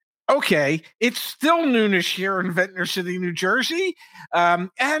Okay, it's still noonish here in Ventnor City, New Jersey,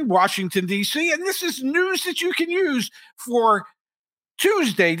 and Washington, D.C., and this is news that you can use for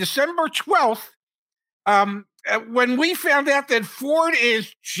Tuesday, December 12th, when we found out that Ford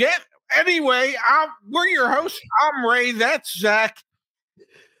is jet. Anyway, we're your hosts. I'm Ray. That's Zach.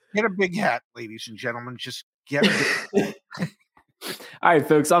 Get a big hat, ladies and gentlemen. Just get a big hat. All right,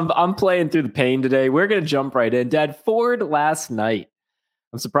 folks, I'm playing through the pain today. We're going to jump right in. Dad, Ford last night.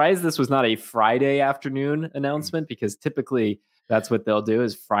 I'm surprised this was not a Friday afternoon announcement, because typically that's what they'll do,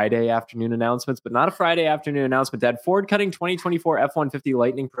 is Friday afternoon announcements, but not a Friday afternoon announcement. Dad, Ford cutting 2024 F-150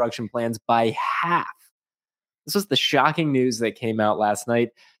 Lightning production plans by half. This was the shocking news that came out last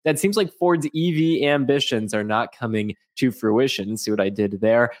night. That seems like Ford's EV ambitions are not coming to fruition. See what I did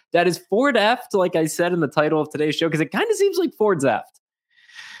there? That is Ford effed, like I said in the title of today's show, because it kind of seems like Ford's effed.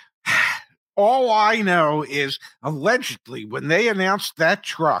 All I know is allegedly when they announced that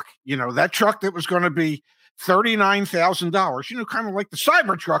truck, that truck that was going to be $39,000, kind of like the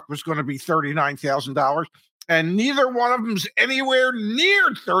Cybertruck was going to be $39,000. And neither one of them's anywhere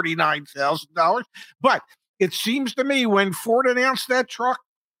near $39,000. But it seems to me when Ford announced that truck,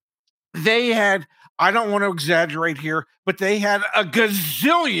 they had, I don't want to exaggerate here, but they had a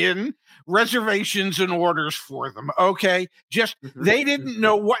gazillion reservations and orders for them. Okay. Just, they didn't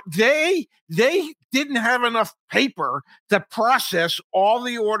know what they didn't have enough paper to process all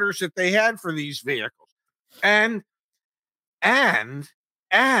the orders that they had for these vehicles. And now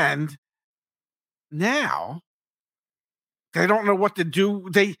they don't know what to do.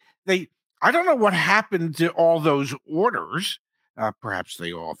 I don't know what happened to all those orders. Perhaps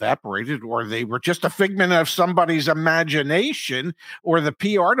they all evaporated, or they were just a figment of somebody's imagination or the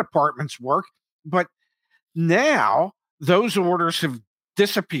PR department's work. But now those orders have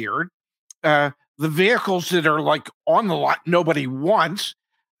disappeared. The vehicles that are like on the lot, nobody wants.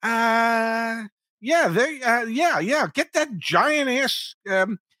 Get that giant ass.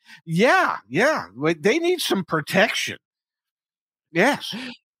 They need some protection. Yes.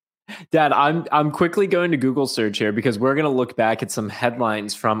 Dad, I'm quickly going to Google search here, because we're going to look back at some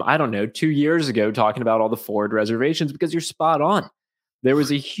headlines from, 2 years ago, talking about all the Ford reservations, because you're spot on. There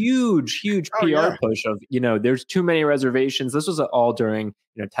was a huge PR push of, there's too many reservations. This was all during,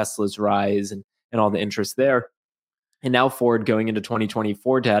 Tesla's rise and all the interest there. And now Ford going into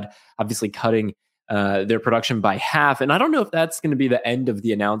 2024, Dad, obviously cutting their production by half. And I don't know if that's going to be the end of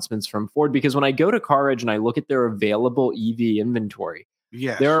the announcements from Ford, because when I go to CarEdge and I look at their available EV inventory,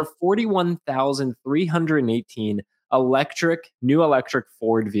 yes, there are 41,318 new electric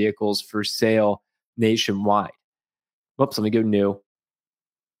Ford vehicles for sale nationwide. Whoops, let me go new.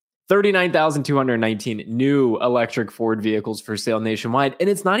 39,219 new electric Ford vehicles for sale nationwide. And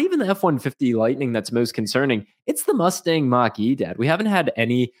it's not even the F-150 Lightning that's most concerning. It's the Mustang Mach-E, Dad. We haven't had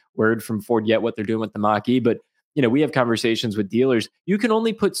any word from Ford yet what they're doing with the Mach-E, but we have conversations with dealers. You can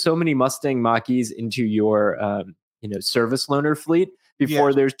only put so many Mustang Mach-Es into your service loaner fleet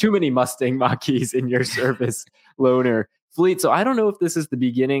before there's too many Mustang Mach-Es in your service loaner fleet. So I don't know if this is the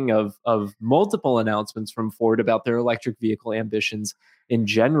beginning of multiple announcements from Ford about their electric vehicle ambitions in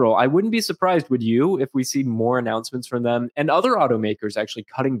general. I wouldn't be surprised, would you, if we see more announcements from them and other automakers actually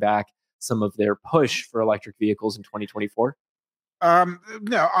cutting back some of their push for electric vehicles in 2024? No,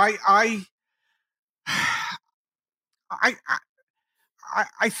 I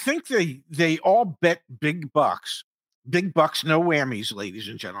think they all bet big bucks. Big bucks, no whammies, ladies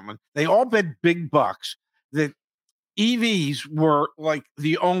and gentlemen. They all bet big bucks that EVs were like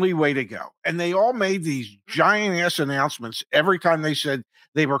the only way to go. And they all made these giant ass announcements every time they said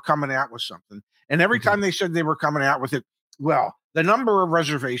they were coming out with something. And every time they said they were coming out with it, well, the number of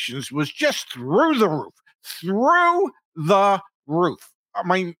reservations was just through the roof. I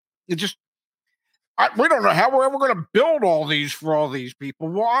mean, we don't know how we're ever going to build all these for all these people.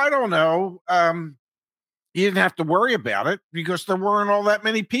 Well, I don't know. You didn't have to worry about it because there weren't all that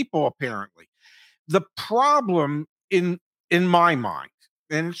many people, apparently. The problem in my mind,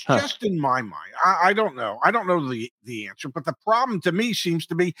 and it's just in my mind, I don't know. I don't know the answer, but the problem to me seems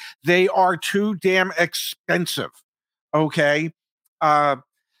to be they are too damn expensive. Okay.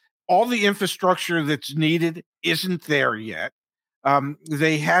 All the infrastructure that's needed isn't there yet.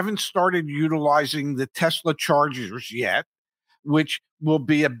 They haven't started utilizing the Tesla chargers yet, which will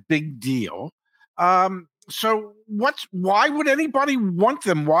be a big deal. So why would anybody want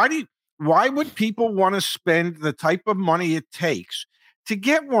them? Why would people want to spend the type of money it takes to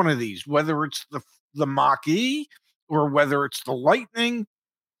get one of these, whether it's the Mach-E or whether it's the Lightning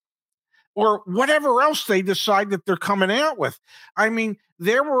or whatever else they decide that they're coming out with? I mean,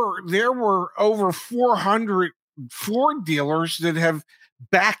 there were over 400 Ford dealers that have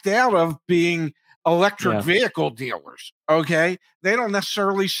backed out of being electric vehicle dealers. Okay. They don't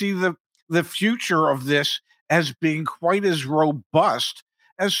necessarily see the future of this as being quite as robust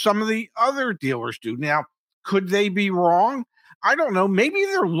as some of the other dealers do. Now, could they be wrong? I don't know. Maybe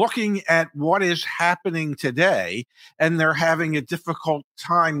they're looking at what is happening today and they're having a difficult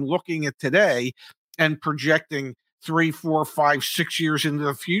time looking at today and projecting 3, 4, 5, 6 years into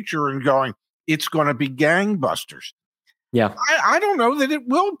the future and going, it's going to be gangbusters. Yeah. I don't know that it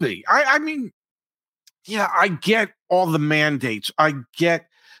will be. I mean, yeah, I get all the mandates. I get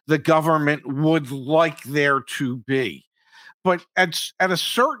the government would like there to be. But at a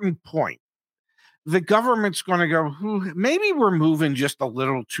certain point, the government's going to go, maybe we're moving just a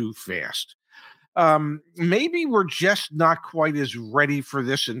little too fast. Maybe we're just not quite as ready for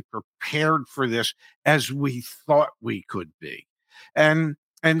this and prepared for this as we thought we could be. And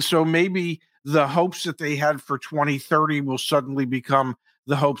so maybe the hopes that they had for 2030 will suddenly become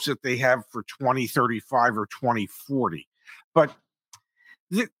the hopes that they have for 2035 or 2040. But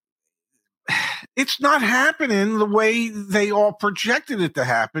it's not happening the way they all projected it to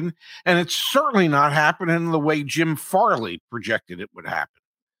happen. And it's certainly not happening the way Jim Farley projected it would happen.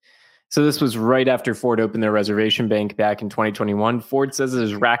 So this was right after Ford opened their reservation bank back in 2021. Ford says it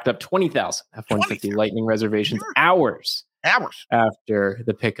has racked up 20,000 F-150 Lightning reservations hours after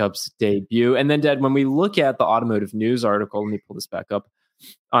the pickup's debut. And then, Dad, when we look at the Automotive News article, let me pull this back up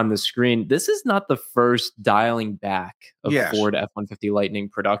on the screen. This is not the first dialing back of Ford F-150 Lightning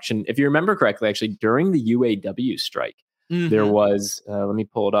production. If you remember correctly, actually, during the UAW strike, there was, let me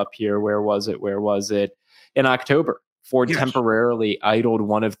pull it up here. Where was it? In October, Ford temporarily idled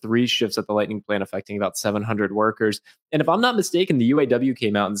one of 3 shifts at the Lightning plant, affecting about 700 workers. And if I'm not mistaken, the UAW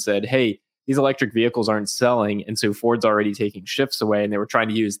came out and said, hey, these electric vehicles aren't selling. And so Ford's already taking shifts away. And they were trying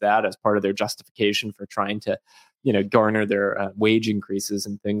to use that as part of their justification for trying to, garner their wage increases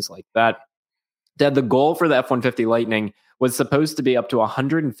and things like that. Dad, the goal for the F-150 Lightning was supposed to be up to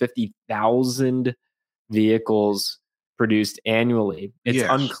 150,000 vehicles produced annually. It's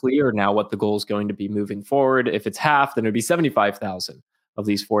unclear now what the goal is going to be moving forward. If it's half, then it would be 75,000 of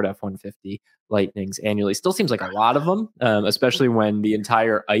these Ford F-150 Lightnings annually. Still seems like a lot of them, especially when the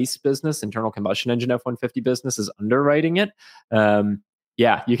entire ICE business, internal combustion engine F-150 business, is underwriting it.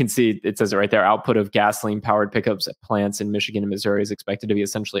 You can see it says it right there. Output of gasoline-powered pickups at plants in Michigan and Missouri is expected to be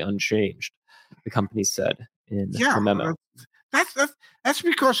essentially unchanged, the company said in the memo. That's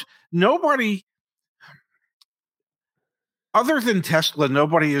because nobody, other than Tesla,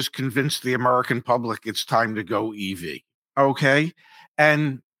 nobody has convinced the American public it's time to go EV. Okay?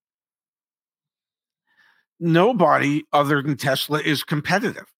 And nobody other than Tesla is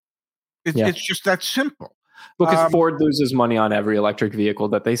competitive. It's just that simple. Because Ford loses money on every electric vehicle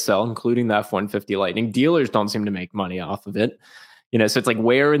that they sell, including the F-150 Lightning. Dealers don't seem to make money off of it. So it's like,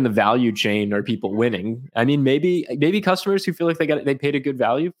 where in the value chain are people winning? I mean, maybe customers who feel like they paid a good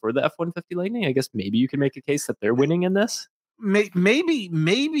value for the F-150 Lightning. I guess maybe you can make a case that they're winning in this. Maybe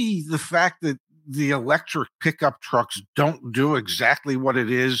the fact that the electric pickup trucks don't do exactly what it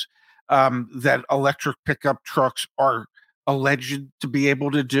is that electric pickup trucks are alleged to be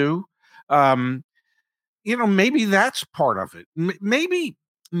able to do. Maybe that's part of it. Maybe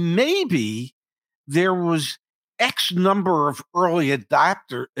there was X number of early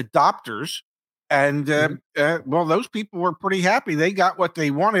adopters, and those people were pretty happy. They got what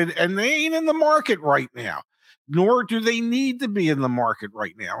they wanted, and they ain't in the market right now. Nor do they need to be in the market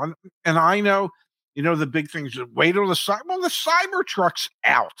right now. And I know, the big things that wait till the Cybertruck's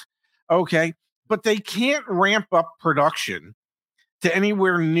out, okay, but they can't ramp up production to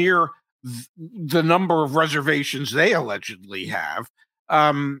anywhere near the number of reservations they allegedly have,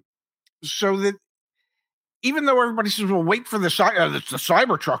 so that even though everybody says, well, wait for the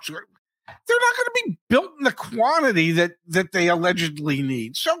Cybertrucks, they're not going to be built in the quantity that they allegedly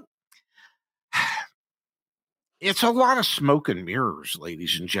need. So it's a lot of smoke and mirrors,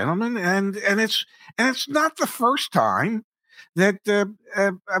 ladies and gentlemen, and it's not the first time that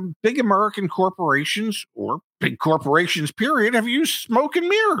big American corporations, or big corporations period, have used smoke and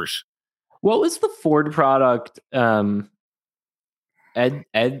mirrors. What was the Ford product? The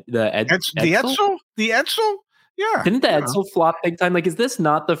Edsel? The Edsel? Yeah. Didn't the Edsel flop big time? Like, is this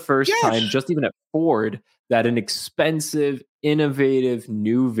not the first time, just even at Ford, that an expensive, innovative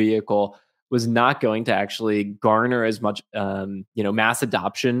new vehicle was not going to actually garner as much, mass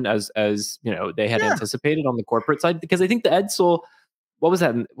adoption as they had anticipated on the corporate side? Because I think the Edsel, what was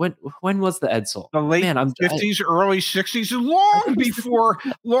that? When was the Edsel? The late 50s, early 60s,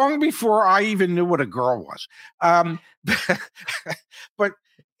 long before I even knew what a girl was. But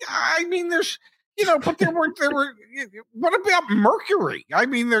I mean, there's But there were. What about Mercury? I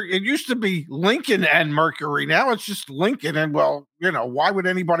mean, it used to be Lincoln and Mercury. Now it's just Lincoln, and why would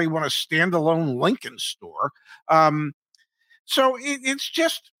anybody want a standalone Lincoln store? So it's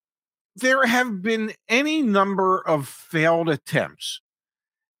just there have been any number of failed attempts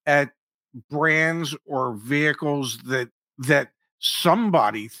at brands or vehicles that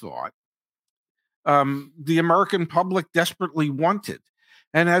somebody thought the American public desperately wanted.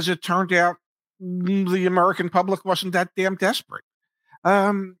 And as it turned out, the American public wasn't that damn desperate.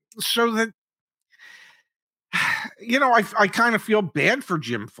 So that, I kind of feel bad for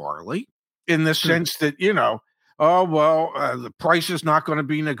Jim Farley in the sense that, the price is not going to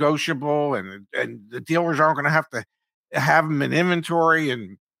be negotiable and the dealers aren't going to have them in inventory.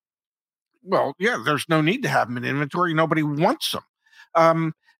 And, well, yeah, there's no need to have them in inventory. Nobody wants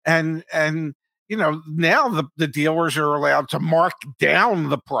them. And now the dealers are allowed to mark down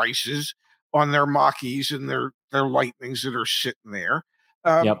the prices on their Mach-E's and their Lightnings that are sitting there.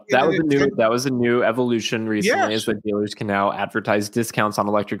 Yep, that was a new evolution recently. Is that dealers can now advertise discounts on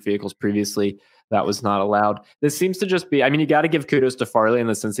electric vehicles. Previously, that was not allowed. This seems to just be. I mean, you got to give kudos to Farley in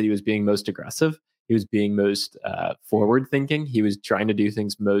the sense that he was being most aggressive. He was being most forward thinking. He was trying to do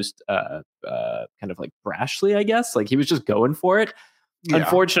things most kind of like brashly, I guess. Like he was just going for it. Yeah.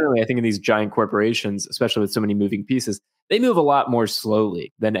 Unfortunately, I think in these giant corporations, especially with so many moving pieces, they move a lot more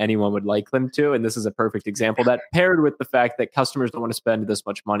slowly than anyone would like them to. And this is a perfect example that paired with the fact that customers don't want to spend this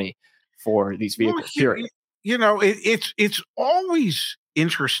much money for these vehicles. Period. It's always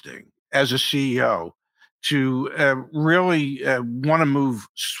interesting as a CEO to really want to move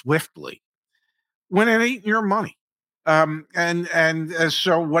swiftly when it ain't your money.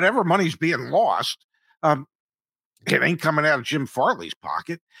 So whatever money's being lost, it ain't coming out of Jim Farley's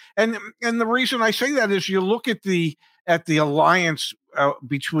pocket. And the reason I say that is you look at the alliance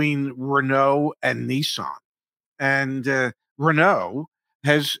between Renault and Nissan, and Renault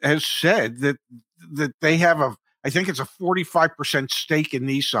has said that they have I think it's a 45% stake in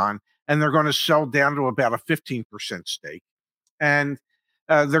Nissan, and they're going to sell down to about a 15% stake, and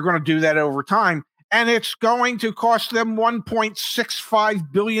they're going to do that over time. And it's going to cost them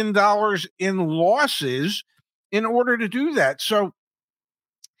 $1.65 billion in losses in order to do that. So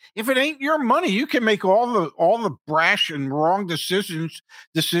if it ain't your money, you can make all the brash and wrong decisions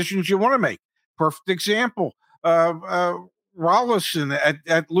you want to make. Perfect example, Rollison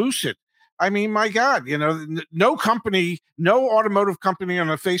at Lucid. I mean, my God, no automotive company on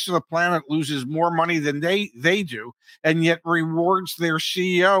the face of the planet loses more money than they do, and yet rewards their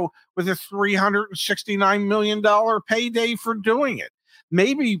CEO with a $369 million payday for doing it.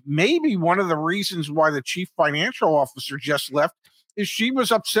 Maybe one of the reasons why the chief financial officer just left is she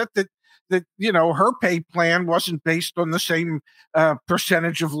was upset that her pay plan wasn't based on the same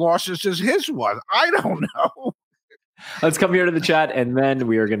percentage of losses as his was. I don't know. Let's come here to the chat, and then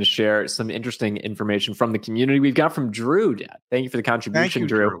we are going to share some interesting information from the community we've got from Drew. Dad, thank you for the contribution,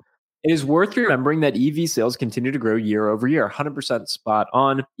 Drew. It is worth remembering that EV sales continue to grow year over year. 100% spot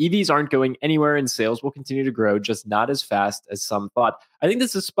on. EVs aren't going anywhere, and sales will continue to grow, just not as fast as some thought. I think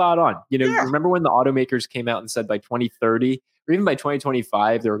this is spot on. Remember when the automakers came out and said by 2030 or even by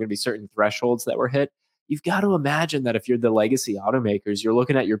 2025 there were going to be certain thresholds that were hit? You've got to imagine that if you're the legacy automakers, you're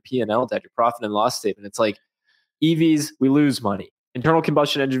looking at your P&L debt, your profit and loss statement. It's like, EVs, we lose money. Internal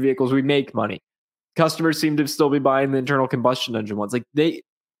combustion engine vehicles, we make money. Customers seem to still be buying the internal combustion engine ones. Like the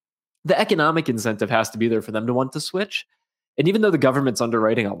economic incentive has to be there for them to want to switch. And even though the government's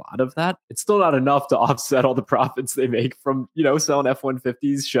underwriting a lot of that, it's still not enough to offset all the profits they make from, selling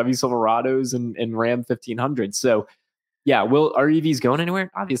F-150s, Chevy Silverados, and Ram 1500s. So yeah, are EVs going anywhere?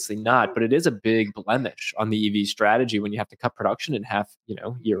 Obviously not, but it is a big blemish on the EV strategy when you have to cut production in half,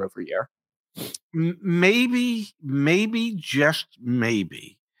 year over year. Maybe, just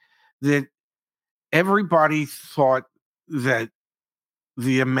maybe, that everybody thought that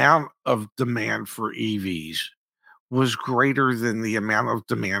the amount of demand for EVs was greater than the amount of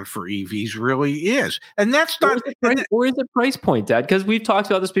demand for EVs really is. And that's not... Or is it price point, Dad? Because we've talked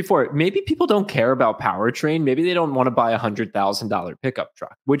about this before. Maybe people don't care about powertrain. Maybe they don't want to buy a $100,000 pickup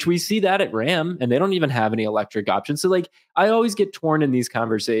truck, which we see that at Ram, and they don't even have any electric options. So I always get torn in these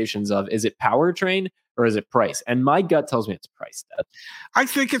conversations of, is it powertrain or is it price? And my gut tells me it's price, Dad. I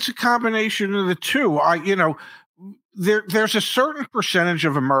think it's a combination of the two. There's a certain percentage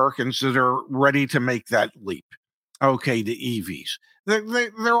of Americans that are ready to make that leap. Okay, to EVs.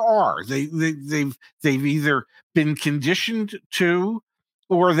 There are. They've either been conditioned to,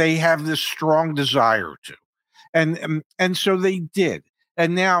 or they have this strong desire to, and so they did.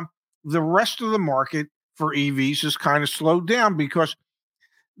 And now the rest of the market for EVs is kind of slowed down because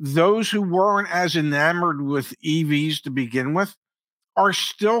those who weren't as enamored with EVs to begin with are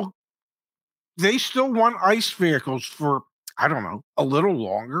still, they still want ICE vehicles for, I don't know, a little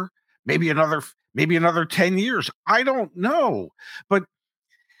longer, maybe another 10 years. I don't know. But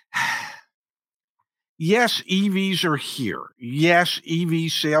yes, EVs are here. Yes,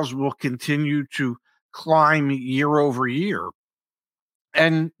 EV sales will continue to climb year over year.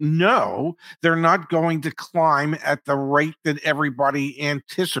 And no, they're not going to climb at the rate that everybody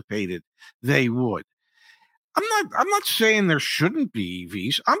anticipated they would. I'm not saying there shouldn't be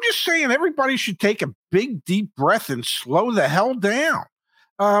EVs. I'm just saying everybody should take a big deep breath and slow the hell down.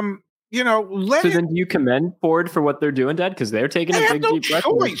 So then do you commend Ford for what they're doing, Dad? Because they're taking a big deep breath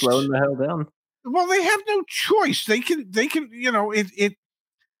and they're slowing the hell down. Well, they have no choice. They can,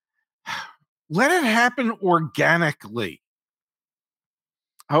 let it happen organically.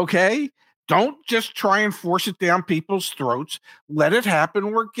 Okay? Don't just try and force it down people's throats. Let it happen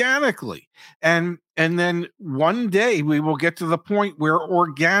organically. And then one day we will get to the point where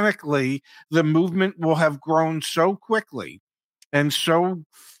organically the movement will have grown so quickly and so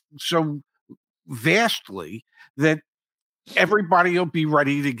vastly that everybody will be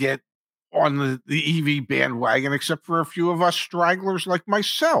ready to get on the EV bandwagon, except for a few of us stragglers like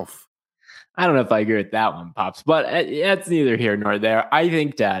myself. I don't know if I agree with that one, Pops, but it's neither here nor there. I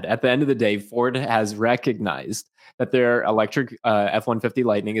think, Dad, at the end of the day, Ford has recognized that their electric F-150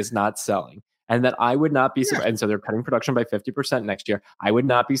 Lightning is not selling, and that I would not be surprised. And so they're cutting production by 50% next year. I would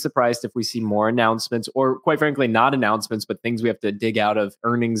not be surprised if we see more announcements, or quite frankly, not announcements, but things we have to dig out of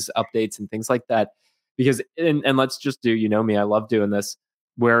earnings updates and things like that. Because, and let's just do, you know me, I love doing this.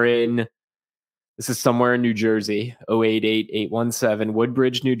 This is somewhere in New Jersey, 088817,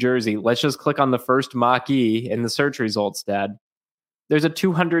 Woodbridge, New Jersey. Let's just click on the first Mach-E in the search results, Dad. There's a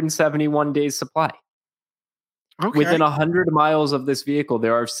 271 days supply. Okay. Within 100 miles of this vehicle,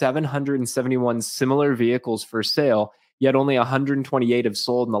 there are 771 similar vehicles for sale, yet only 128 have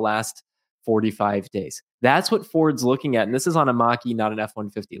sold in the last 45 days. That's what Ford's looking at. And this is on a Mach-E, not an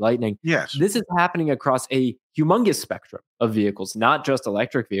F-150 Lightning. Yes. This is happening across a humongous spectrum of vehicles, not just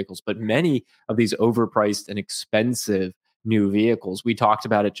electric vehicles, but many of these overpriced and expensive new vehicles. We talked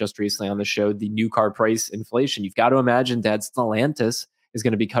about it just recently on the show, the new car price inflation. You've got to imagine, Dad, Stellantis is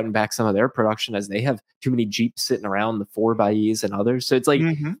going to be cutting back some of their production as they have too many Jeeps sitting around, the 4xe and others. So it's like,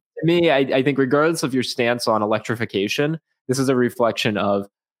 to me, I think regardless of your stance on electrification, this is a reflection of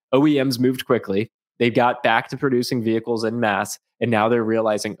OEMs moved quickly. They got back to producing vehicles en masse, and now they're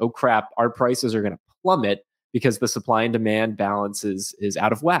realizing, oh crap, our prices are going to plummet because the supply and demand balance is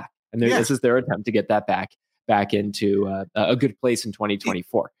out of whack. And this is their attempt to get that back into a good place in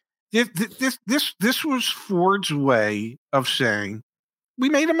 2024. This was Ford's way of saying, we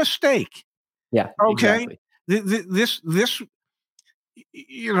made a mistake. Yeah. Okay. Exactly.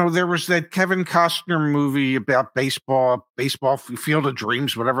 There was that Kevin Costner movie about baseball Field of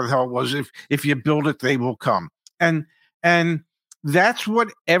Dreams, whatever the hell it was. If you build it, they will come. And that's what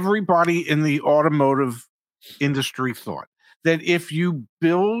everybody in the automotive industry thought, that if you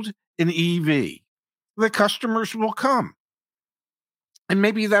build an EV, the customers will come. And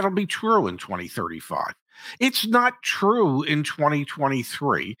maybe that'll be true in 2035. It's not true in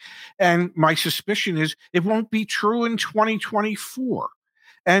 2023. And my suspicion is it won't be true in 2024.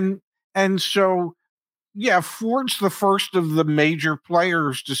 And so, Ford's the first of the major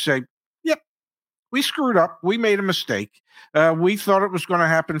players to say, yep, we screwed up. We made a mistake. We thought it was going to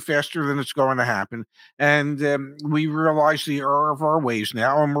happen faster than it's going to happen. And we realize the error of our ways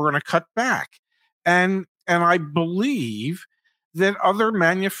now, and we're going to cut back. And I believe that other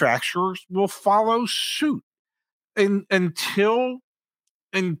manufacturers will follow suit until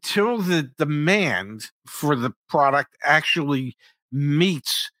the demand for the product actually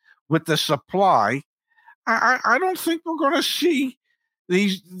meets with the supply. I don't think we're going to see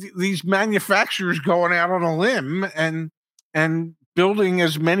these manufacturers going out on a limb and building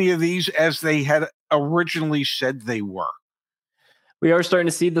as many of these as they had originally said they were. We are starting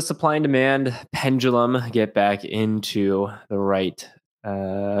to see the supply and demand pendulum get back into the right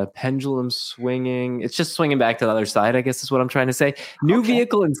pendulum swinging. It's just swinging back to the other side, I guess is what I'm trying to say. New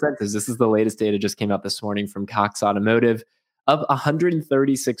vehicle incentives. This is the latest data, just came out this morning from Cox Automotive, up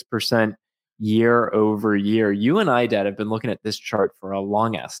 136% year over year. You and I, Dad, have been looking at this chart for a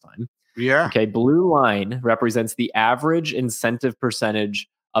long ass time. Yeah. Okay. Blue line represents the average incentive percentage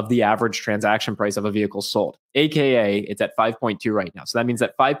of the average transaction price of a vehicle sold, aka it's at 5.2 right now. So that means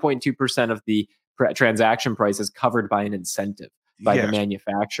that 5.2% of the transaction price is covered by an incentive by the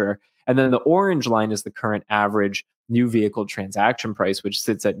manufacturer. And then the orange line is the current average new vehicle transaction price, which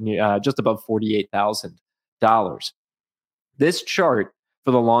sits at just above $48,000. This chart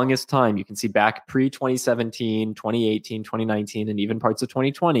for the longest time, you can see back pre-2017, 2018, 2019, and even parts of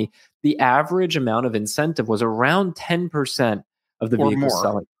 2020, the average amount of incentive was around 10% of the vehicle's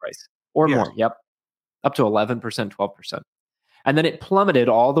selling price or more. Yep. Up to 11%, 12%. And then it plummeted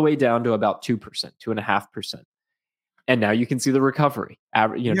all the way down to about 2%, 2.5%. And now you can see the recovery.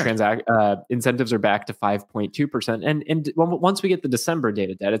 Incentives are back to 5.2%. And once we get the December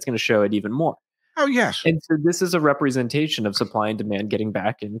data, it's going to show it even more. Oh, yes. And so this is a representation of supply and demand getting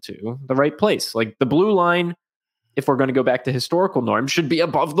back into the right place. Like the blue line, if we're going to go back to historical norms, should be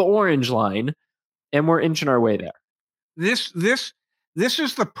above the orange line. And we're inching our way there. This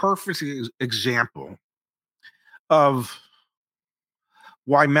is the perfect example of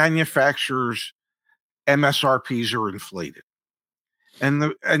why manufacturers' MSRPs are inflated. And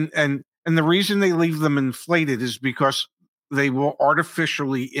the reason they leave them inflated is because they will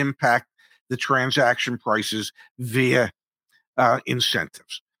artificially impact the transaction prices via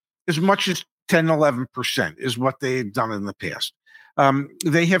incentives. As much as 10, 11% is what they had done in the past.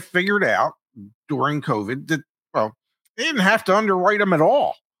 They have figured out during COVID that, well, they didn't have to underwrite them at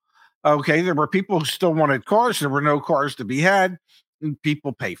all. Okay, there were people who still wanted cars. There were no cars to be had, and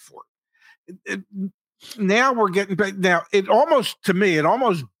people pay for it. Now we're getting back. Now, it almost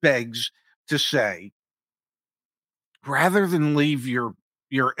begs to say, rather than leave your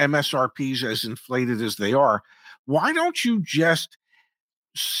MSRPs as inflated as they are, why don't you just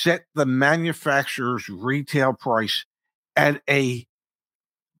set the manufacturer's retail price at a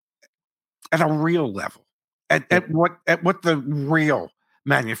real level, at what the real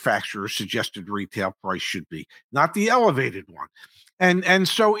manufacturer's suggested retail price should be, not the elevated one. And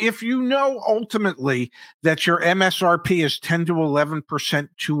so if you know ultimately that your MSRP is 10 to 11%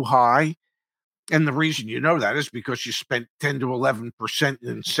 too high, and the reason you know that is because you spent 10 to 11% in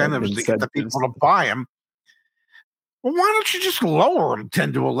incentives to get the people to buy them, well, why don't you just lower them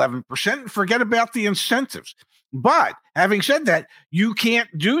 10 to 11% and forget about the incentives? But having said that, you can't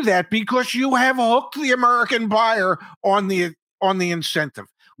do that because you have hooked the American buyer on the incentive.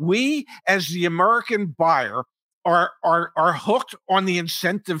 We, as the American buyer, are hooked on the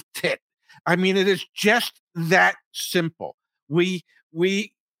incentive tit. I mean, it is just that simple. We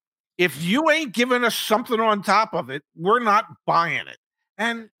if you ain't giving us something on top of it, we're not buying it.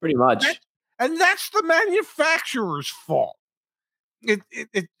 And pretty much. That's the manufacturer's fault. They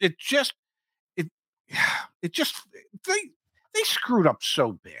screwed up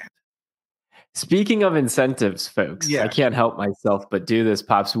so bad. Speaking of incentives, folks, I can't help myself but do this,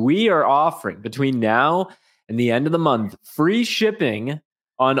 Pops. We are offering between now and the end of the month free shipping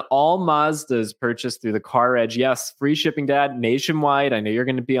on all Mazdas purchased through the Car Edge. Yes, free shipping, Dad, nationwide. I know you're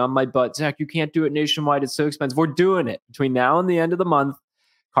going to be on my butt. Zach, you can't do it nationwide. It's so expensive. We're doing it between now and the end of the month.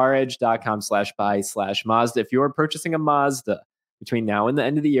 CarEdge.com/buy/Mazda. If you are purchasing a Mazda between now and the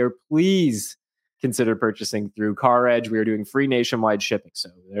end of the year, please consider purchasing through Car Edge. We are doing free nationwide shipping. So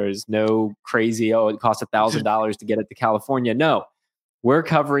there is no crazy, it costs $1,000 to get it to California. No, we're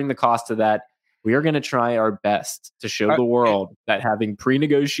covering the cost of that. We are going to try our best to show the world that having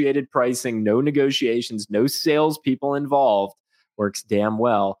pre-negotiated pricing, no negotiations, no salespeople involved works damn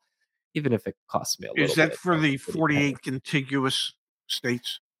well, even if it costs me a little bit. Is that for the 48 contiguous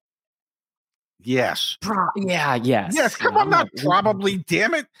states? Yes. Yes. Come on, not probably.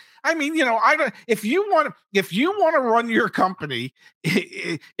 Damn it. I mean, if you want to run your company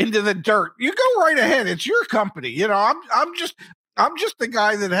into the dirt, you go right ahead. It's your company. I'm just the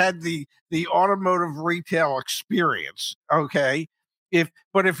guy that had the automotive retail experience. Okay. If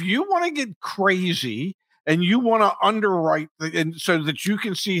you want to get crazy and you want to underwrite and so that you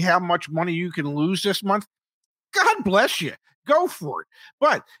can see how much money you can lose this month, God bless you. Go for it.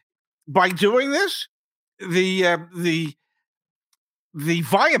 But by doing this, the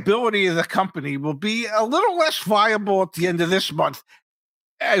viability of the company will be a little less viable at the end of this month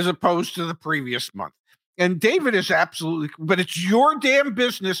as opposed to the previous month. And David is absolutely, but it's your damn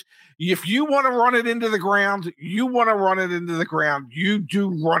business. If you want to run it into the ground, you want to run it into the ground. You do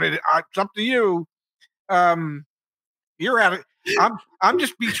run it. It's up to you. You're at it. I'm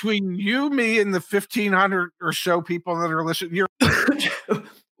just between you, me, and the 1,500 or so people that are listening.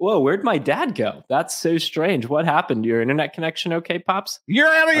 Whoa, where'd my dad go? That's so strange. What happened? Your internet connection okay, Pops? You're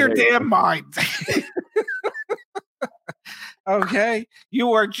out of your damn mind. Okay?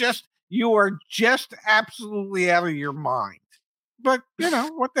 You are just absolutely out of your mind. But,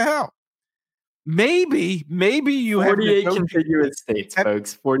 what the hell? Maybe you 48 contiguous states,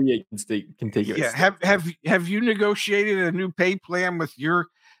 folks. 48 contiguous states. Have you negotiated a new pay plan with your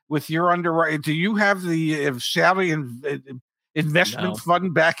underwriter? Do you have the Saudi investment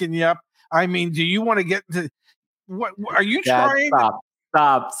fund backing you up? I mean, do you want to get into what are you trying? Stop.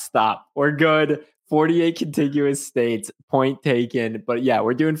 Stop. We're good. 48 contiguous states, point taken. But yeah,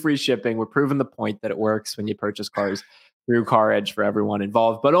 we're doing free shipping. We're proving the point that it works when you purchase cars through Car Edge for everyone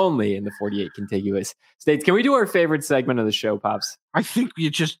involved, but only in the 48 contiguous states. Can we do our favorite segment of the show, Pops? I think you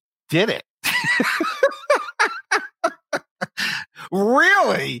just did it.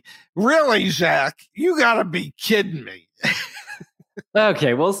 Really, Zach? You got to be kidding me.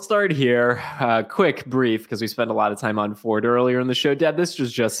 Okay, we'll start here. Quick, brief, because we spent a lot of time on Ford earlier in the show. Dad, this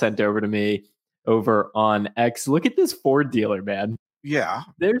was just sent over to me over on X. Look at this Ford dealer, man. Yeah.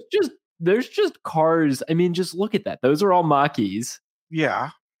 There's just cars. I mean, just look at that. Those are all Mach-E's.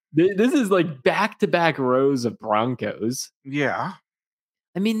 Yeah. This is like back-to-back rows of Broncos. Yeah.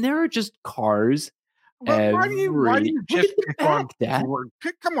 I mean, there are just cars. Well, why do you just pick on Ford?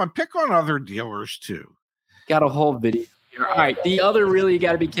 Come on, pick on other dealers too. Got a whole video here. All right, the other really, you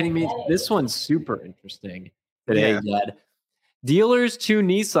got to be kidding me. This one's super interesting today, Dad. Dealers to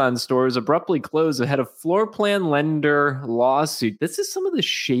Nissan stores abruptly close ahead of floor plan lender lawsuit. This is some of the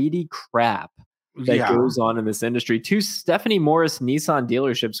shady crap that goes on in this industry. Two Stephanie Morris Nissan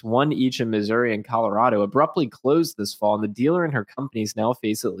dealerships, one each in Missouri and Colorado, abruptly closed this fall, and the dealer and her companies now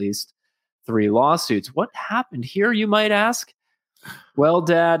face at least 3 lawsuits. What happened here, you might ask? Well,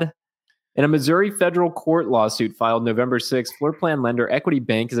 Dad, in a Missouri federal court lawsuit filed November 6th, floor plan lender Equity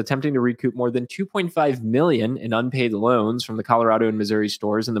Bank is attempting to recoup more than $2.5 million in unpaid loans from the Colorado and Missouri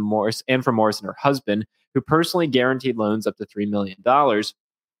stores and from Morris and her husband, who personally guaranteed loans up to $3 million.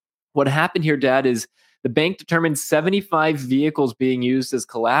 What happened here, Dad, is the bank determined 75 vehicles being used as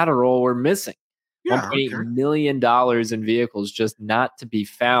collateral were missing. $1.8 million in vehicles just not to be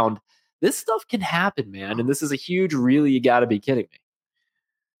found. This stuff can happen, man. And this is a huge, really, you got to be kidding me.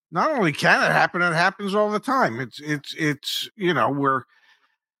 Not only can it happen, it happens all the time. It's where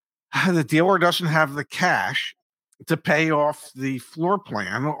the dealer doesn't have the cash to pay off the floor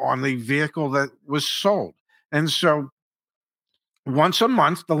plan on the vehicle that was sold. And so once a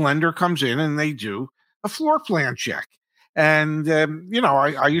month, the lender comes in and they do a floor plan check. And,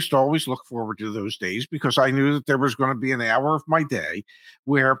 I used to always look forward to those days because I knew that there was going to be an hour of my day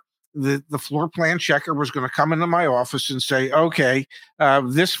where the floor plan checker was going to come into my office and say, okay,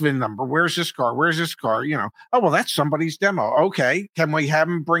 this VIN number, where's this car? Oh, well, that's somebody's demo. Okay. Can we have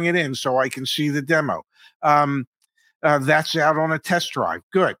them bring it in so I can see the demo? That's out on a test drive.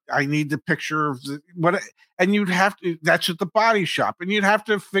 Good. I need the picture of and you'd have to, that's at the body shop, and you'd have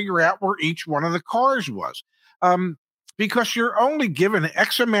to figure out where each one of the cars was. Because you're only given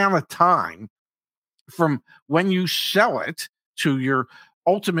X amount of time from when you sell it to your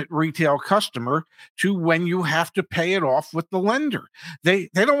ultimate retail customer to when you have to pay it off with the lender. They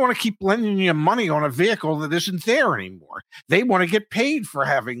don't want to keep lending you money on a vehicle that isn't there anymore. They want to get paid for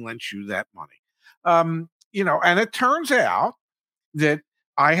having lent you that money. And it turns out that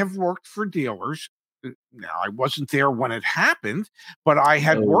I have worked for dealers. Now, I wasn't there when it happened, but I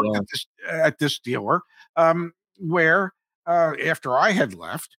had worked at this dealer where after I had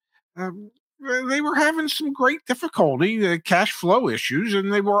left, they were having some great difficulty, cash flow issues,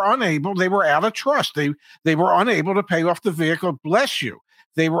 and they were out of trust. They were unable to pay off the vehicle. Bless you.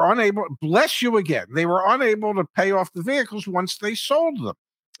 They were unable, bless you again. They were unable to pay off the vehicles once they sold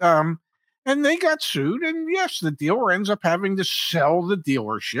them. And they got sued. And yes, the dealer ends up having to sell the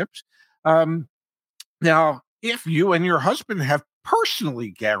dealerships. Now, if you and your husband have personally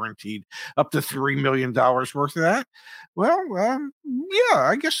guaranteed up to $3 million worth of that, well,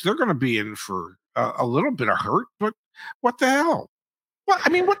 I guess they're going to be in for a little bit of hurt, but what the hell? What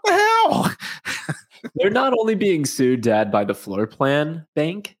the hell? They're not only being sued, Dad, by the floor plan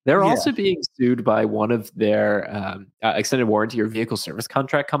bank, they're also being sued by one of their extended warranty or vehicle service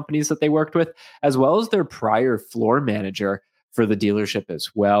contract companies that they worked with, as well as their prior floor manager for the dealership as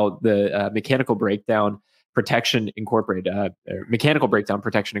well. The Mechanical Breakdown Protection Incorporated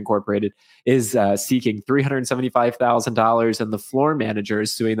is seeking $375,000, and the floor manager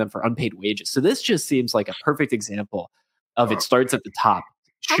is suing them for unpaid wages. So this just seems like a perfect example of it starts at the top.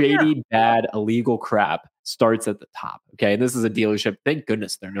 Shady, bad, illegal crap starts at the top. Okay. And this is a dealership. Thank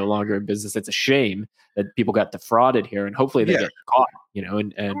goodness they're no longer in business. It's a shame that people got defrauded here, and hopefully they get caught,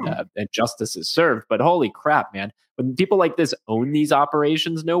 and justice is served. But holy crap, man, when people like this own these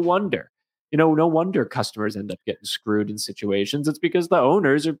operations, no wonder customers end up getting screwed in situations. It's because the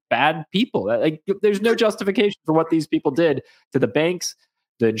owners are bad people. Like, there's no justification for what these people did to the banks,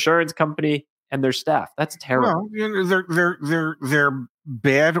 the insurance company, and their staff. That's terrible. Well, they're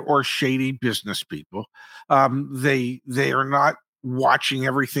bad or shady business people. They are not watching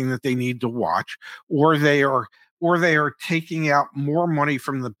everything that they need to watch, or they are or they are taking out more money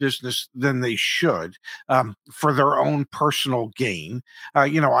from the business than they should for their own personal gain.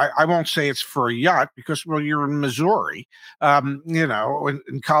 I won't say it's for a yacht because, well, you're in Missouri,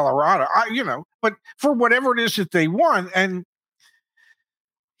 in Colorado, but for whatever it is that they want. And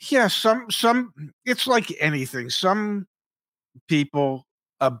yeah, some it's like anything. Some people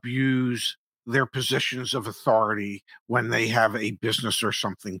abuse their positions of authority when they have a business or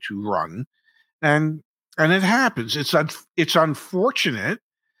something to run, and it happens. It's unfortunate.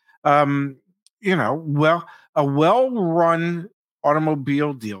 Well, a well-run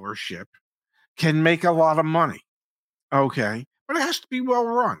automobile dealership can make a lot of money. Okay, but it has to be well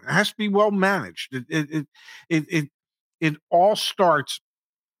run. It has to be well managed. It all starts.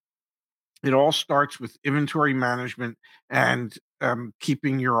 It all starts with inventory management and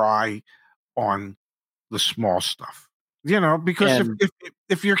keeping your eye on the small stuff. Because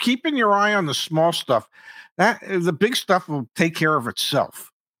if you're keeping your eye on the small stuff, that the big stuff will take care of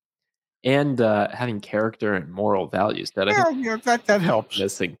itself. And having character and moral values that that helps.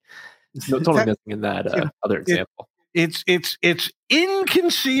 Missing, totally missing in that other example. It's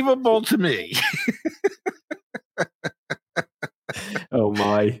inconceivable to me. Oh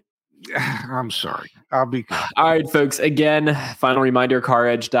my. I'm sorry. I'll be good. All right, folks. Again, final reminder,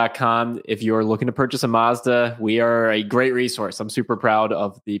 caredge.com. If you're looking to purchase a Mazda, we are a great resource. I'm super proud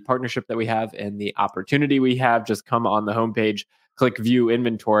of the partnership that we have and the opportunity we have. Just come on the homepage, click view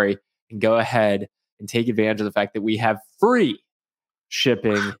inventory, and go ahead and take advantage of the fact that we have free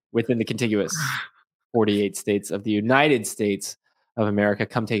shipping within the contiguous 48 states of the United States of America.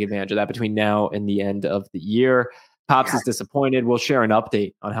 Come take advantage of that between now and the end of the year. Pops is disappointed. We'll share an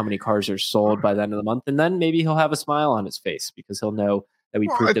update on how many cars are sold by the end of the month, and then maybe he'll have a smile on his face because he'll know that we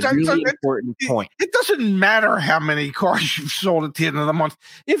proved a really important point. It doesn't matter how many cars you've sold at the end of the month.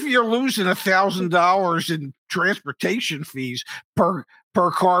 If you're losing $1,000 in transportation fees per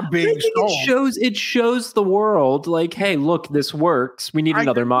car being sold, it shows the world like, hey, look, this works. We need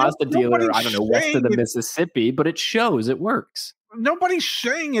another Mazda dealer. I don't know, west of the Mississippi, but it shows it works. Nobody's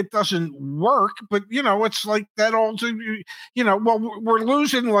saying it doesn't work, but it's like that old, well, we're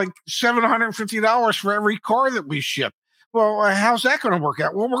losing like $750 for every car that we ship. Well, how's that going to work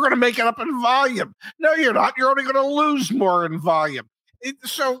out? Well, we're going to make it up in volume. No, you're not. You're only going to lose more in volume.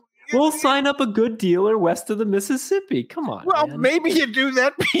 We'll sign up a good dealer west of the Mississippi. Come on. Well, man. Maybe you do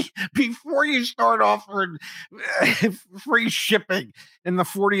that before you start offering free shipping in the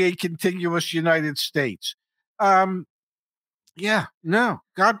 48 contiguous United States. Yeah, no,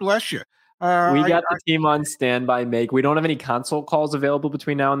 God bless you. We got the team on standby, Make. We don't have any consult calls available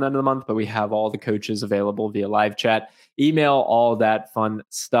between now and the end of the month, but we have all the coaches available via live chat, email, all that fun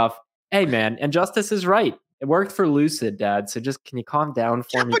stuff. Hey, man, and Justice is right. It worked for Lucid, Dad. So just can you calm down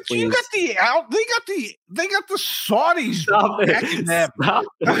for me, please? You got they got the Saudis. Stop it. Stop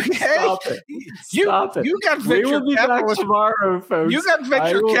it. Okay? Stop it. Stop it. You got venture capitalists tomorrow, folks. You got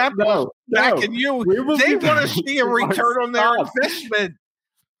venture capitalists backing you. They want to see a return on their investment.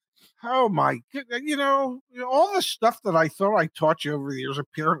 Oh my goodness. All the stuff that I thought I taught you over the years,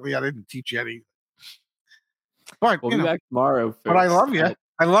 apparently I didn't teach you anything. But we'll be back tomorrow, folks. But I love you.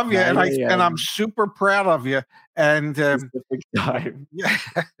 I love you, and I'm super proud of you. And time. Yeah.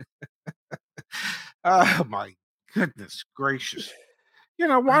 Oh my goodness gracious!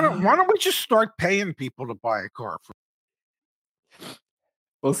 Why don't we just start paying people to buy a car?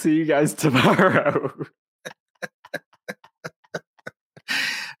 We'll see you guys tomorrow.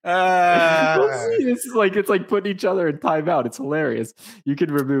 We'll see. This is it's like putting each other in timeout. It's hilarious. You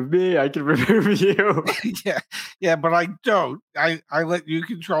can remove me. I can remove you. Yeah, but I don't. I let you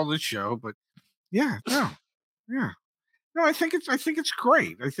control the show. But no. I think it's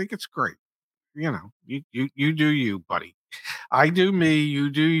great. I think it's great. You do you, buddy. I do me. You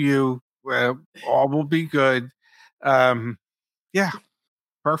do you. All will be good. Yeah,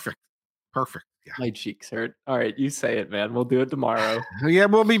 perfect. Yeah. My cheeks hurt. All right, you say it, man. We'll do it tomorrow. Yeah,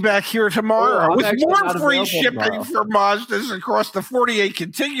 we'll be back here tomorrow with more free shipping for Mazdas across the 48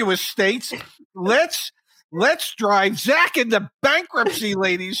 contiguous states. Let's drive Zach into bankruptcy,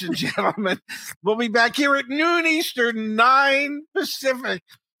 ladies and gentlemen. We'll be back here at noon Eastern, 9 Pacific.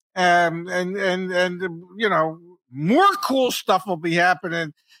 And more cool stuff will be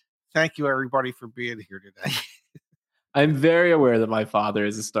happening. Thank you, everybody, for being here today. I'm very aware that my father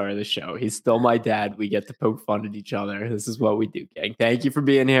is the star of the show. He's still my dad. We get to poke fun at each other. This is what we do, gang. Thank you for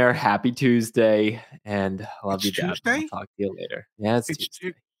being here. Happy Tuesday. And I love you, Dad. Tuesday? I'll talk to you later. Yeah, it's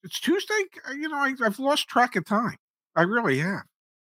Tuesday. It's Tuesday. I've lost track of time. I really have.